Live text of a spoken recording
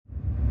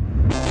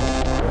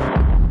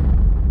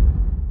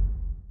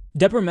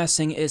Deborah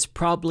Messing is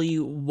probably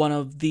one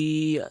of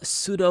the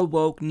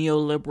pseudo-woke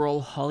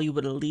neoliberal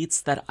Hollywood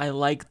elites that I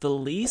like the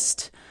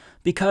least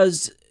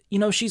because, you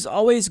know, she's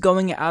always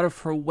going out of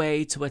her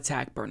way to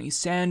attack Bernie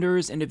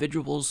Sanders,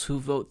 individuals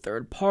who vote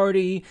third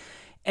party,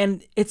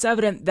 and it's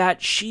evident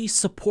that she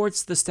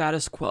supports the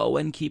status quo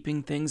and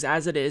keeping things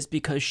as it is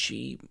because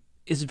she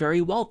is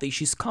very wealthy.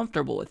 She's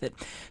comfortable with it.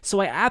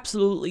 So I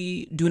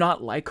absolutely do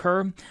not like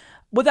her.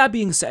 With that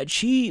being said,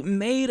 she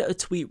made a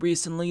tweet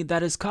recently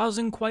that is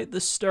causing quite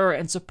the stir,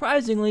 and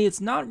surprisingly, it's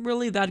not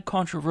really that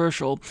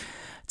controversial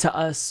to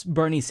us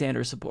Bernie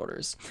Sanders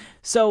supporters.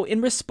 So,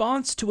 in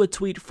response to a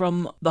tweet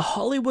from The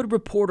Hollywood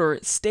Reporter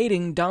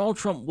stating Donald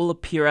Trump will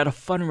appear at a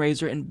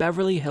fundraiser in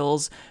Beverly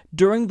Hills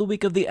during the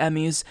week of the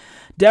Emmys,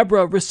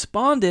 Deborah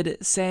responded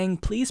saying,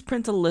 "Please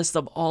print a list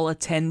of all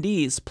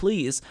attendees,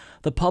 please.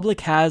 The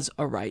public has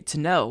a right to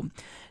know."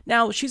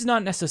 Now, she's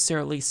not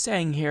necessarily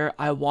saying here,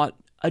 I want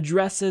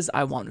addresses,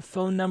 I want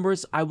phone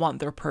numbers, I want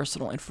their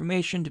personal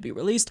information to be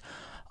released.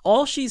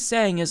 All she's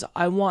saying is,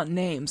 I want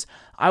names.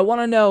 I want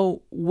to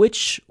know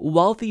which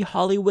wealthy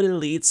Hollywood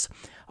elites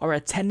are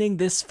attending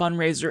this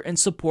fundraiser in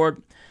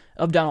support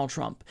of Donald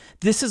Trump.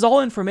 This is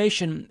all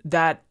information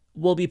that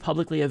will be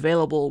publicly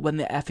available when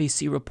the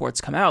FEC reports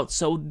come out.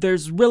 So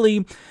there's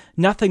really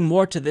nothing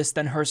more to this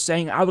than her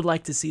saying, I would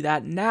like to see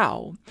that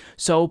now.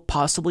 So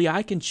possibly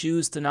I can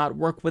choose to not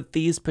work with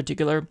these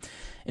particular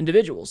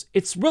individuals.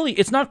 It's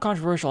not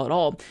controversial at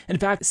all. In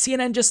fact,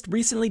 CNN just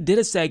recently did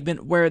a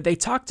segment where they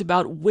talked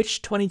about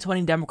which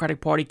 2020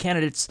 Democratic Party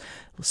candidates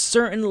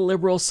certain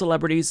liberal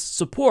celebrities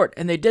support,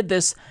 and they did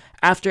this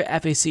after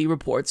FEC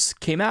reports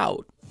came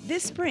out.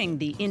 This spring,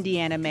 the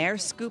Indiana mayor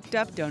scooped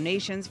up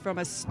donations from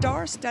a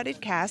star-studded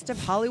cast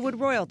of Hollywood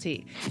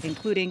royalty,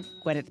 including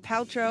Gwyneth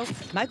Paltrow,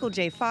 Michael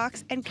J.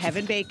 Fox, and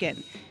Kevin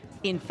Bacon.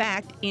 In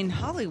fact, in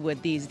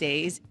Hollywood these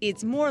days,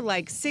 it's more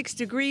like 6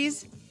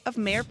 degrees of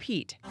Mayor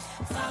Pete.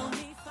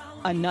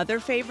 Another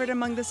favorite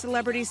among the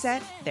celebrity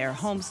set, their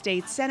home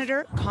state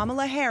senator,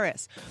 Kamala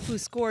Harris, who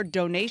scored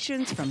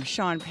donations from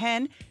Sean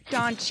Penn,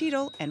 Don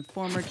Cheadle, and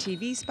former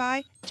TV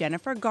spy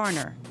Jennifer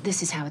Garner.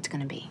 This is how it's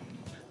going to be.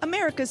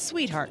 America's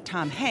sweetheart,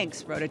 Tom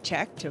Hanks, wrote a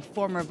check to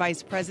former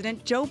Vice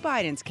President Joe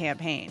Biden's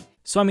campaign.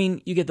 So, I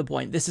mean, you get the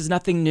point. This is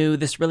nothing new.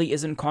 This really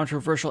isn't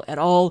controversial at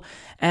all.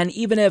 And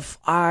even if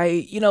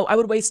I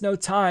would waste no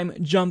time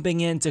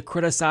jumping in to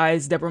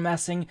criticize Deborah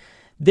Messing,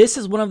 this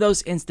is one of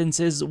those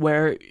instances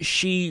where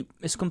she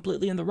is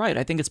completely in the right.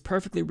 I think it's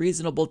perfectly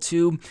reasonable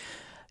to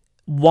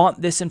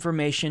want this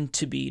information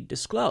to be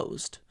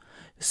disclosed.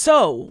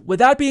 So, with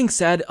that being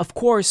said, of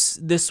course,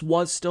 this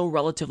was still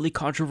relatively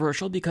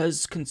controversial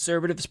because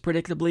conservatives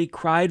predictably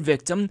cried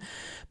victim.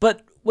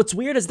 But what's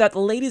weird is that the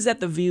ladies at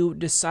The View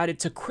decided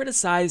to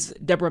criticize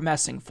Deborah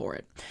Messing for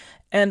it.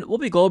 And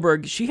Whoopi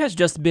Goldberg, she has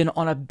just been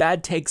on a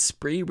bad take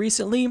spree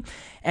recently,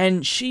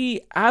 and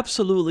she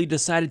absolutely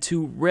decided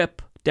to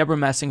rip Deborah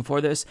Messing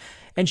for this,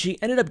 and she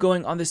ended up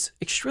going on this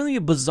extremely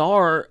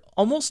bizarre,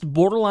 almost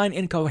borderline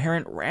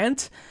incoherent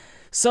rant.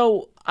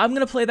 So I'm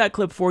going to play that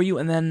clip for you,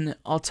 and then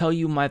I'll tell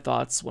you my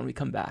thoughts when we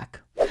come back.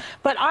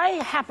 But I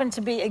happen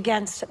to be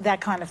against that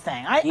kind of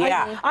thing.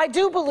 I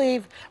do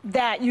believe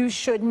that you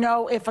should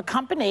know if a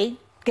company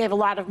gave a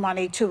lot of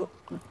money to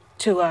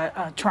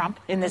Trump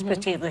in this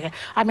particular.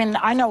 I mean,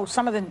 I know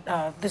some of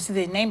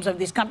the names of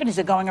these companies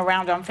are going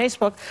around on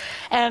Facebook,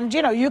 and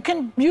you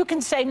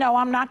can say no,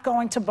 I'm not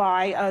going to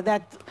buy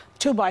that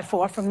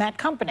 2x4 from that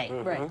company.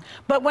 Right.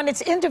 But when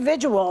it's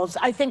individuals,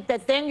 I think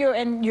that then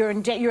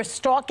you're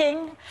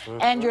stalking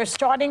and you're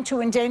starting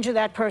to endanger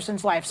that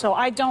person's life. So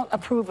I don't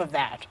approve of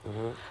that.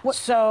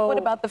 What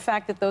about the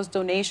fact that those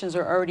donations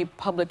are already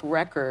public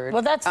record?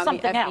 Well, that's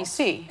something else.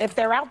 If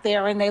they're out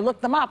there and they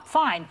look them up,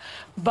 fine.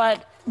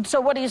 But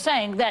so what are you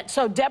saying?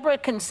 So Deborah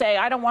can say,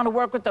 I don't want to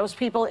work with those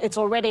people. It's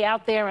already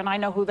out there and I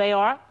know who they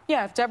are?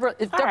 Yeah, if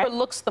Deborah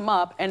looks them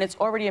up and it's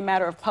already a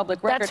matter of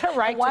public record, that's her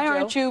right. Why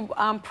aren't you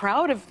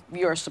proud of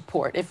your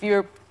support? If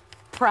you're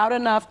proud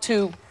enough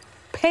to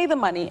pay the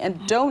money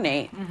and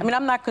donate, I mean,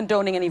 I'm not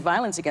condoning any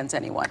violence against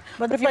anyone,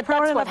 but if you're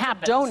proud enough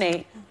to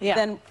donate,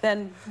 then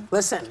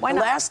listen, the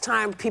last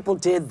time people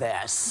did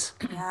this,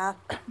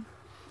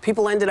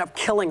 people ended up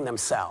killing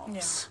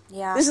themselves.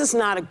 This is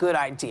not a good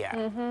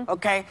idea,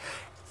 okay?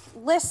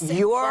 Listen,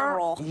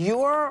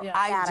 your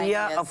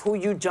idea of who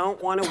you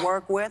don't want to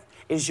work with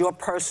is your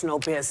personal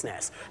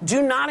business.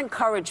 Do not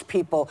encourage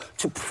people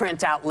to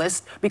print out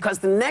lists, because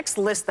the next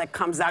list that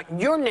comes out,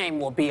 your name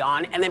will be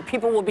on, and then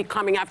people will be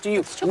coming after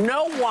you.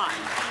 No one.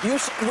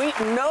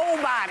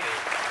 Nobody.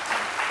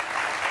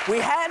 We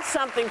had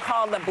something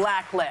called the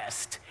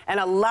blacklist, and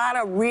a lot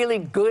of really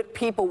good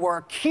people were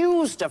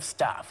accused of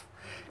stuff.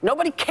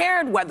 Nobody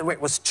cared whether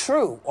it was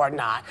true or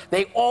not.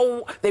 They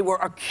were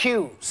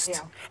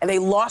accused, and they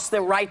lost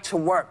their right to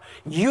work.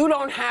 You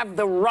don't have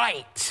the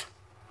right.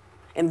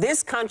 In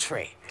this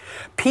country,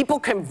 people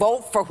can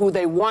vote for who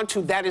they want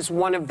to. That is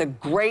one of the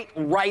great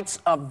rights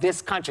of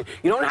this country.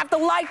 You don't have to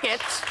like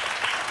it,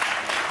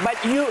 but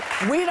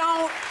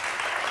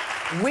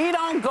we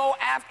don't go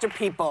after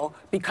people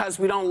because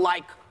we don't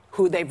like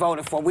who they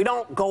voted for. We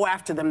don't go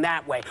after them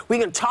that way. We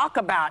can talk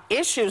about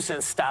issues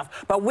and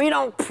stuff, but we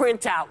don't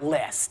print out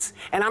lists.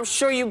 And I'm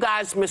sure you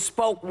guys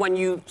misspoke when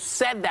you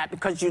said that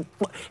because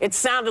it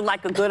sounded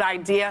like a good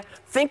idea.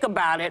 Think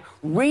about it,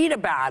 read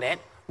about it,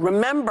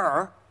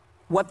 remember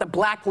what the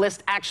black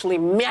list actually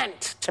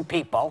meant to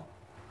people,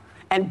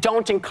 and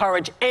don't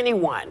encourage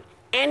anyone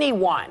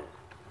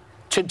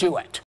to do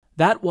it.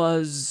 That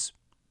was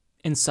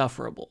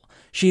insufferable.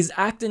 She's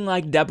acting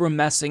like Deborah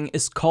Messing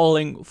is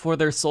calling for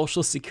their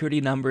social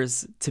security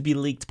numbers to be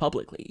leaked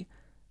publicly.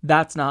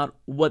 That's not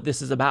what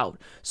this is about.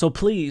 So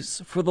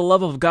please, for the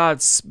love of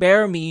God,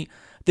 spare me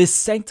this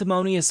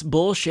sanctimonious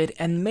bullshit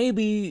and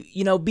maybe,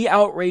 be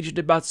outraged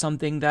about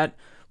something that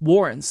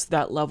warrants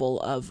that level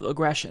of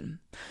aggression.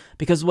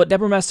 Because what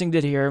Deborah Messing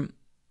did here,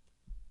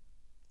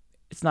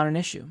 it's not an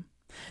issue.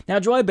 Now,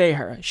 Joy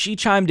Behar, she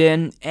chimed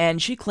in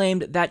and she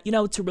claimed that,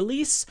 to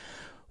release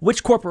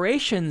which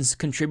corporations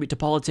contribute to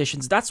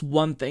politicians, that's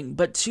one thing,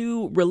 but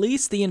to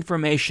release the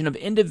information of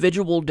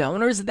individual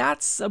donors,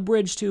 that's a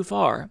bridge too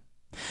far.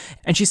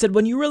 And she said,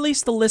 when you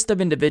release the list of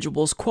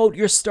individuals, quote,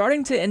 you're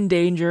starting to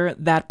endanger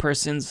that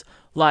person's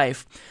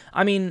life.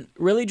 I mean,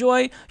 really,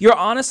 Joy? You're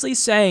honestly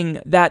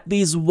saying that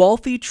these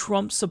wealthy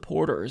Trump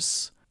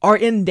supporters are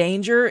in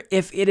danger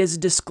if it is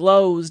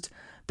disclosed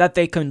that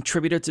they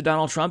contributed to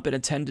Donald Trump and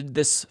attended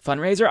this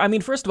fundraiser? I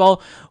mean, first of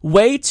all,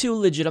 way to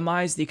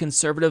legitimize the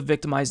conservative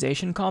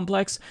victimization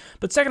complex.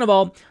 But second of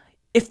all,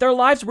 if their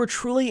lives were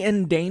truly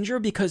in danger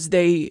because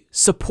they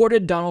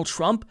supported Donald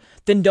Trump,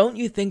 then don't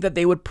you think that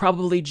they would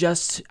probably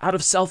just, out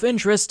of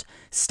self-interest,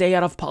 stay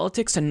out of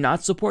politics and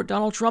not support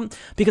Donald Trump?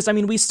 Because, I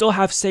mean, we still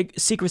have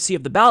secrecy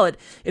of the ballot.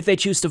 If they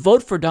choose to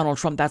vote for Donald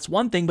Trump, that's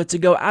one thing, but to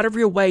go out of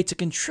your way to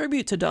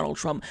contribute to Donald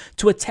Trump,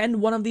 to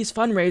attend one of these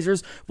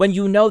fundraisers when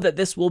you know that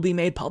this will be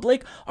made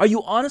public, are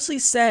you honestly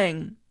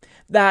saying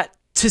that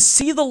to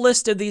see the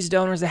list of these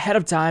donors ahead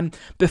of time,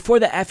 before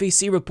the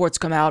FEC reports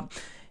come out,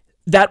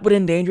 that would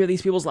endanger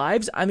these people's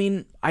lives? I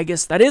mean, I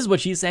guess that is what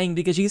she's saying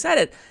because she said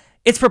it.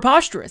 It's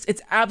preposterous.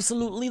 It's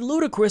absolutely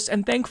ludicrous.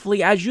 And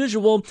thankfully, as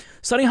usual,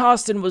 Sunny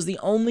Hostin was the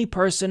only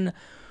person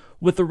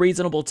with a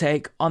reasonable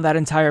take on that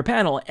entire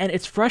panel. And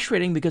it's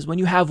frustrating because when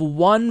you have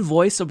one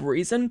voice of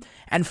reason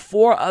and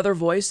four other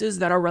voices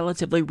that are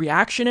relatively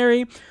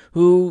reactionary,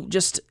 who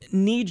just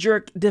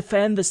knee-jerk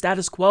defend the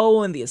status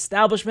quo and the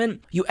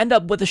establishment, you end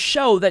up with a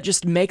show that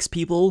just makes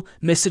people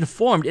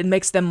misinformed. It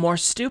makes them more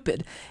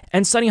stupid.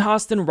 And Sunny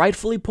Hostin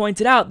rightfully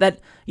pointed out that,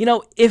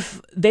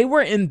 if they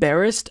were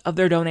embarrassed of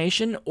their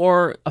donation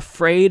or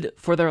afraid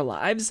for their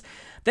lives,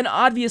 then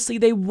obviously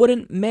they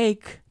wouldn't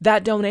make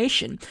that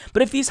donation.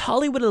 But if these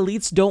Hollywood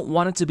elites don't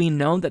want it to be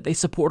known that they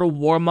support a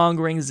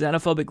warmongering,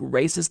 xenophobic,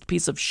 racist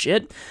piece of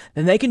shit,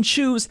 then they can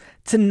choose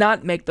to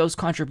not make those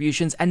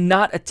contributions and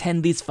not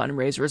attend these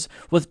fundraisers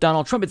with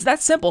Donald Trump. It's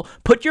that simple.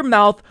 Put your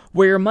mouth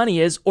where your money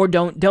is or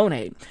don't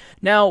donate.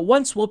 Now,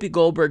 once Whoopi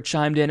Goldberg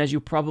chimed in, as you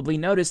probably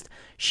noticed,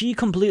 she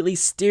completely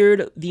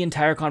steered the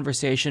entire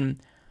conversation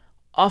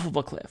off of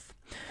a cliff.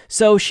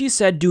 So she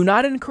said, do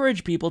not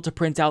encourage people to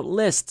print out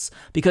lists,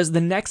 because the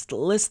next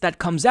list that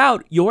comes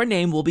out, your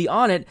name will be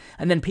on it,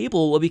 and then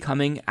people will be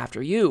coming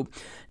after you.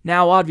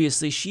 Now,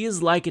 obviously, she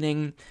is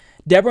likening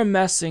Deborah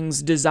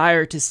Messing's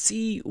desire to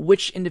see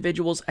which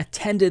individuals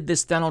attended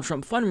this Donald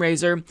Trump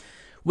fundraiser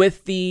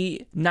with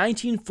the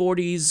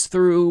 1940s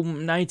through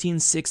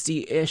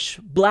 1960-ish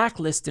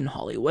blacklist in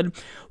Hollywood,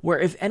 where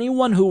if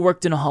anyone who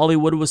worked in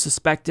Hollywood was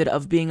suspected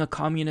of being a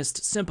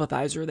communist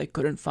sympathizer, they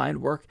couldn't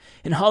find work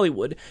in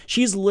Hollywood.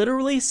 She's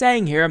literally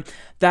saying here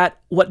that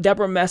what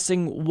Deborah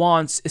Messing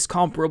wants is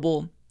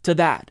comparable to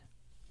that.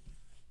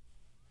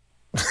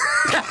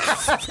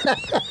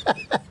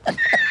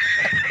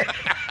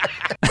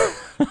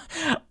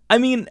 I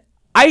mean,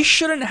 I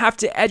shouldn't have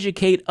to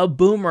educate a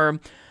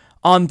boomer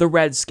on the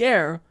Red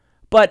Scare,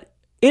 but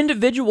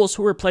individuals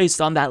who were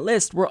placed on that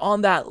list were on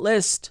that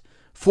list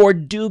for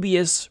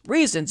dubious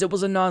reasons. It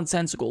was a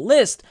nonsensical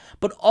list,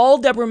 but all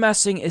Deborah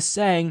Messing is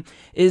saying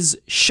is,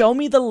 show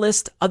me the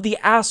list of the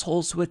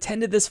assholes who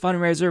attended this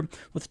fundraiser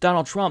with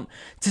Donald Trump.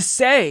 To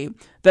say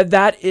that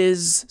that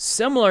is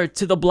similar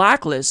to the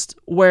blacklist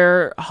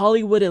where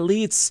Hollywood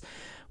elites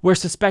were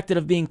suspected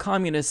of being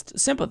communist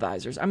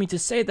sympathizers, I mean, to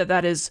say that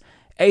that is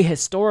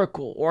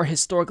ahistorical or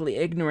historically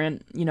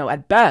ignorant,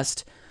 at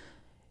best,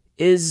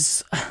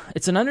 it's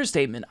an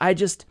understatement.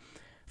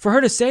 For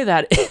her to say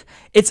that,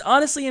 it's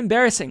honestly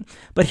embarrassing.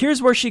 But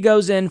here's where she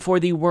goes in for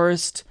the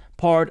worst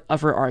part of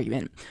her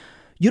argument.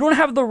 You don't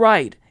have the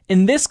right.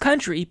 In this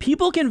country,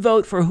 people can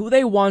vote for who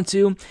they want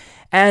to,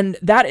 and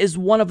that is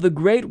one of the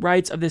great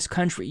rights of this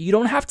country. You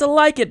don't have to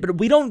like it, but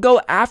we don't go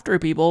after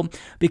people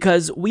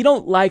because we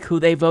don't like who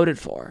they voted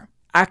for.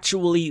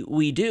 Actually,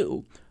 we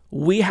do.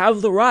 We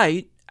have the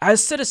right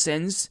as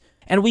citizens,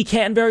 and we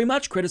can very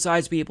much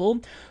criticize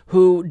people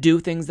who do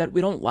things that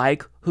we don't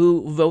like,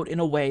 who vote in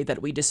a way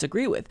that we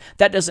disagree with.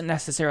 That doesn't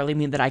necessarily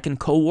mean that I can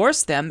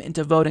coerce them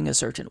into voting a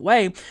certain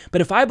way,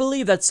 but if I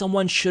believe that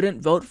someone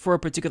shouldn't vote for a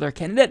particular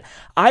candidate,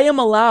 I am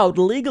allowed,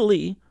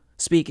 legally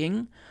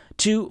speaking,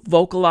 to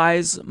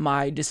vocalize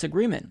my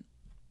disagreement.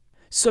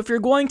 So if you're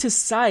going to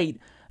cite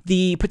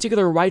the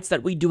particular rights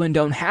that we do and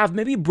don't have,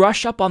 maybe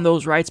brush up on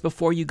those rights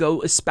before you go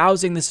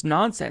espousing this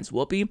nonsense,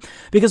 Whoopi,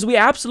 because we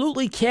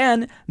absolutely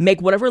can make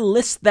whatever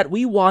list that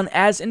we want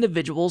as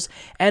individuals,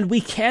 and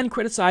we can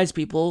criticize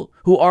people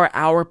who are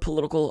our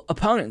political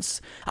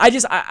opponents.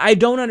 I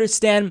don't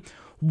understand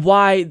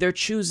why they're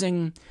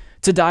choosing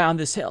to die on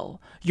this hill.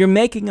 You're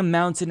making a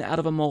mountain out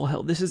of a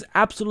molehill. This is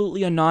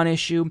absolutely a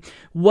non-issue.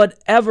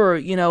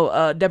 Whatever,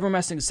 Deborah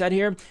Messing said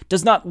here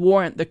does not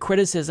warrant the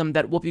criticism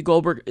that Whoopi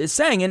Goldberg is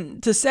saying.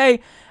 And to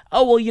say,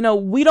 oh,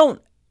 well, we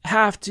don't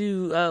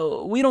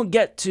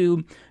get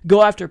to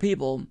go after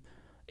people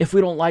if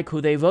we don't like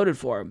who they voted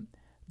for.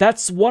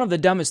 That's one of the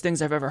dumbest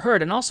things I've ever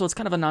heard. And also, it's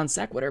kind of a non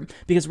sequitur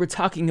because we're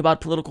talking about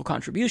political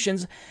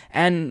contributions,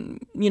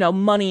 and,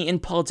 money in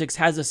politics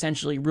has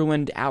essentially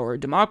ruined our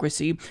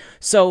democracy.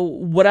 So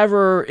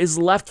whatever is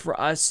left for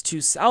us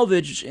to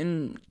salvage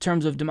in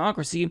terms of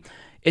democracy,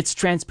 it's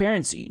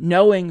transparency,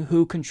 knowing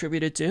who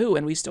contributed to who,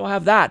 and we still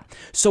have that.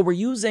 So we're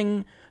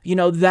using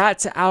that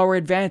to our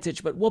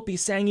advantage. But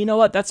Whoopi's saying, you know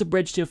what, that's a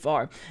bridge too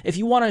far. If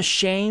you want to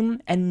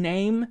shame and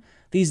name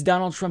these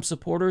Donald Trump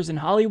supporters in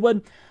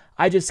Hollywood,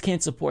 I just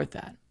can't support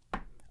that.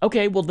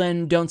 Okay, well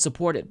then don't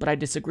support it, but I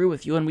disagree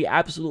with you, and we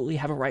absolutely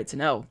have a right to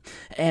know.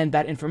 And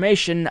that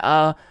information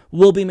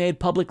will be made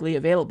publicly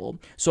available.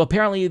 So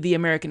apparently the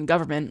American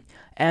government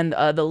and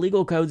the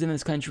legal codes in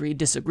this country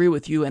disagree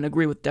with you and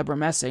agree with Deborah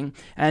Messing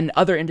and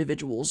other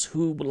individuals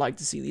who would like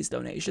to see these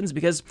donations,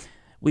 because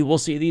we will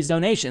see these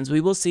donations.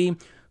 We will see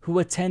who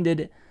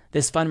attended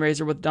this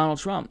fundraiser with Donald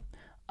Trump.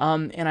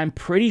 And I'm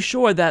pretty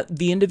sure that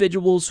the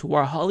individuals who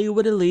are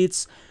Hollywood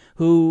elites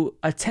who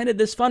attended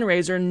this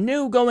fundraiser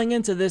knew going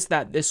into this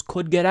that this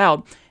could get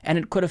out and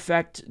it could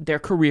affect their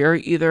career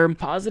either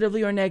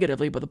positively or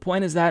negatively. But the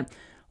point is that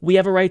we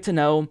have a right to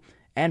know,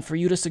 and for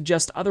you to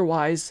suggest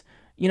otherwise,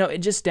 it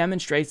just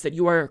demonstrates that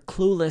you are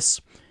clueless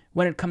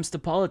when it comes to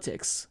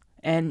politics.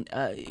 And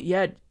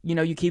yet,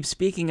 you keep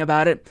speaking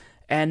about it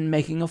and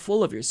making a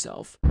fool of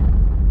yourself.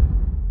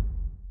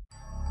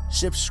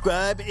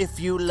 Subscribe if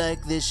you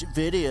like this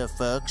video,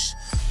 folks.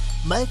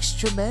 Mike's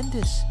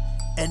tremendous,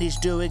 and he's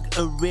doing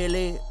a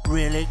really,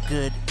 really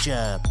good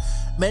job.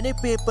 Many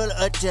people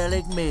are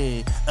telling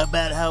me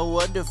about how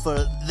wonderful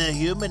the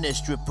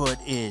Humanist Report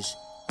is.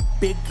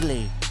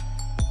 Bigly.